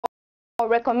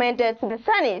recommended to the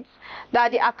Senate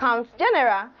that the Accounts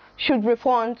General should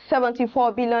refund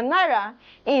 74 billion naira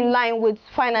in line with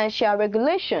financial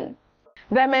regulation.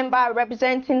 The member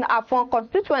representing Afon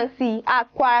constituency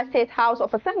at Kwara State House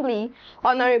of Assembly,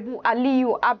 Honorable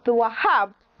Aliyu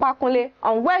Abdulwahab Opakunle,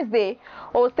 on Wednesday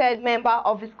hosted members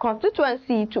of his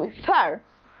constituency to Iftar.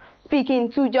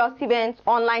 Speaking to Just Events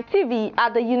Online TV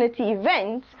at the Unity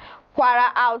event,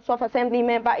 Kwara House of Assembly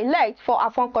member-elect for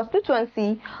Afon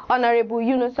constituency, Honorable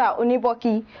Yunusa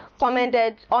Oniboki,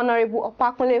 commended Honorable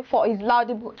Opakunle for his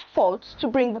laudable efforts to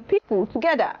bring the people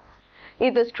together. He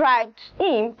described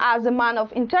him as a man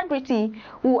of integrity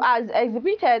who has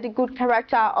exhibited the good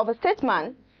character of a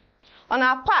statesman. On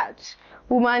our part,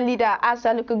 woman leader as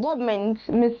the local government,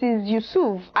 Mrs.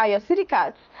 Yusuf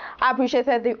Ayosidikat,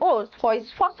 appreciated the host for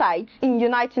his foresight in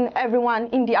uniting everyone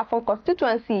in the Afon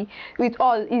constituency with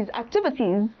all his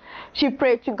activities. She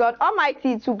prayed to God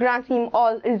Almighty to grant him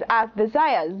all his heart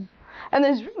desires. In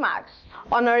his remarks,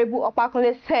 Honorable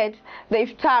Opakunle said the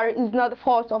Iftar is not the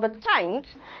first of its kind.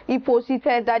 He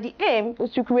posited that the aim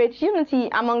is to create unity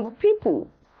among the people.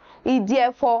 He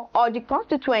therefore urged the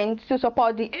constituents to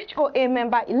support the HOA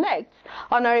member-elect,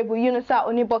 Honorable Yunusa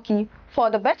Oniboki, for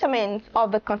the betterment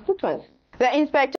of the constituents. The inspector